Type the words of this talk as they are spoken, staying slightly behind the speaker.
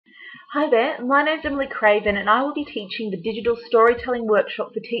Hi there, my name's Emily Craven and I will be teaching the Digital Storytelling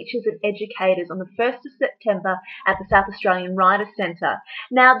Workshop for Teachers and Educators on the 1st of September at the South Australian Writers' Centre.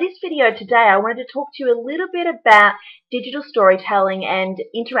 Now this video today I wanted to talk to you a little bit about digital storytelling and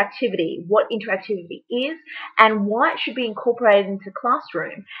interactivity, what interactivity is and why it should be incorporated into the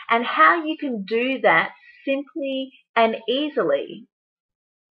classroom and how you can do that simply and easily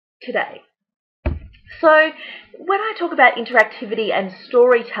today. So when I talk about interactivity and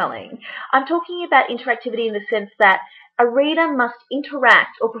storytelling, I'm talking about interactivity in the sense that a reader must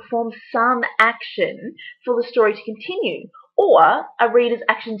interact or perform some action for the story to continue, or a reader's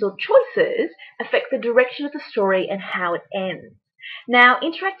actions or choices affect the direction of the story and how it ends. Now,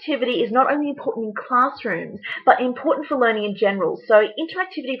 interactivity is not only important in classrooms, but important for learning in general. So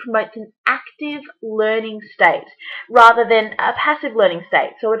interactivity promotes an active learning state rather than a passive learning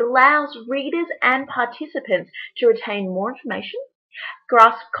state. So it allows readers and participants to retain more information,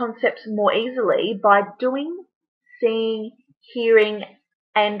 grasp concepts more easily by doing, seeing, hearing,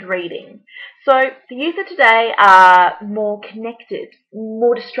 and reading. So the youth of today are more connected,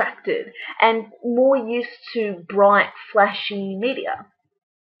 more distracted, and more used to bright, flashy media.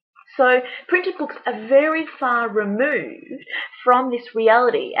 So printed books are very far removed from this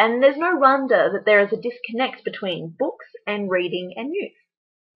reality, and there's no wonder that there is a disconnect between books and reading and youth.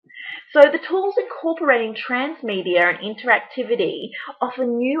 So the tools incorporating transmedia and interactivity offer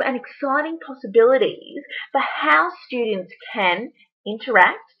new and exciting possibilities for how students can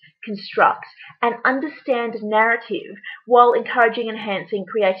interact, construct, and understand narrative while encouraging and enhancing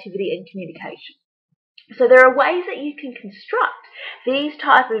creativity and communication. So there are ways that you can construct these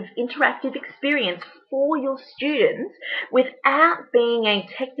type of interactive experience for your students without being a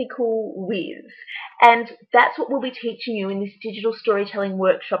technical whiz. And that's what we'll be teaching you in this digital storytelling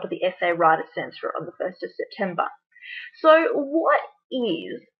workshop at the SA Writers' Centre on the 1st of September. So what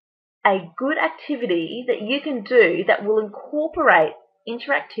is a good activity that you can do that will incorporate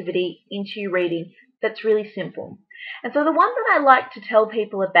interactivity into your reading that's really simple? And so the one that I like to tell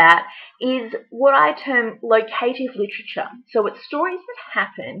people about is what I term locative literature. So it's stories that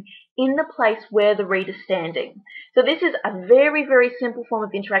happen in the place where the reader's standing. So this is a very, very simple form of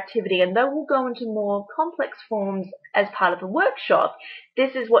interactivity, and though we'll go into more complex forms as part of the workshop,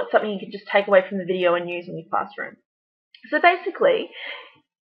 this is something you can just take away from the video and use in your classroom. So basically,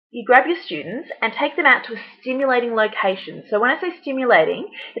 you grab your students and take them out to a stimulating location. So when I say stimulating,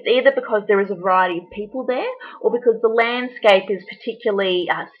 it's either because there is a variety of people there or because the landscape is particularly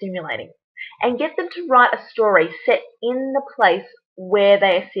stimulating. And get them to write a story set in the place where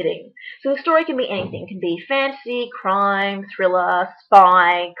they are sitting. So the story can be anything. It can be fantasy, crime, thriller,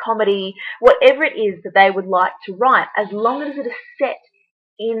 spy, comedy, whatever it is that they would like to write, as long as it is set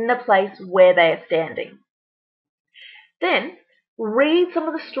in the place where they are standing. Then read some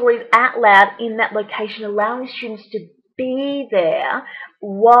of the stories out loud in that location, allowing students to be there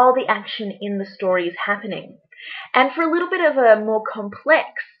while the action in the story is happening. And for a little bit of a more complex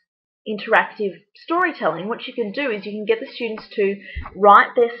interactive storytelling, what you can do is you can get the students to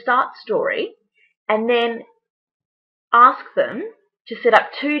write their start story and then ask them to set up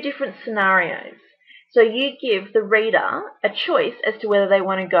two different scenarios. So you give the reader a choice as to whether they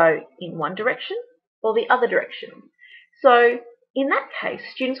want to go in one direction or the other direction. So in that case,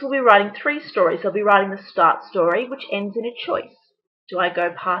 students will be writing three stories. They'll be writing the start story, which ends in a choice. Do I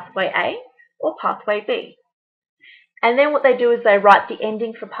go pathway A or pathway B? And then what they do is they write the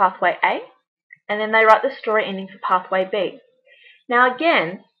ending for pathway A, and then they write the story ending for pathway B. Now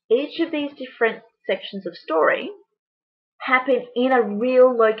again, each of these different sections of story happen in a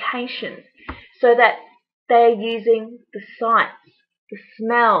real location, so that they are using the sights, the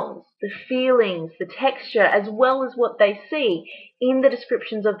smells, the feelings, the texture, as well as what they see in the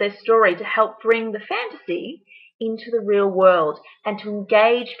descriptions of their story to help bring the fantasy into the real world and to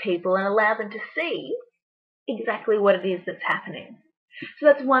engage people and allow them to see exactly what it is that's happening. So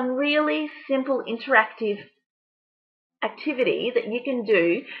that's one really simple interactive activity that you can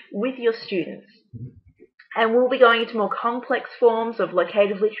do with your students. And we'll be going into more complex forms of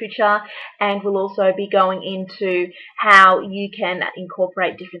locative literature, and we'll also be going into how you can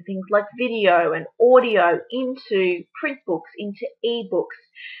incorporate different things like video and audio into print books, into ebooks.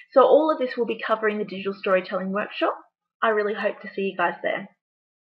 So all of this will be covering the digital storytelling workshop. I really hope to see you guys there.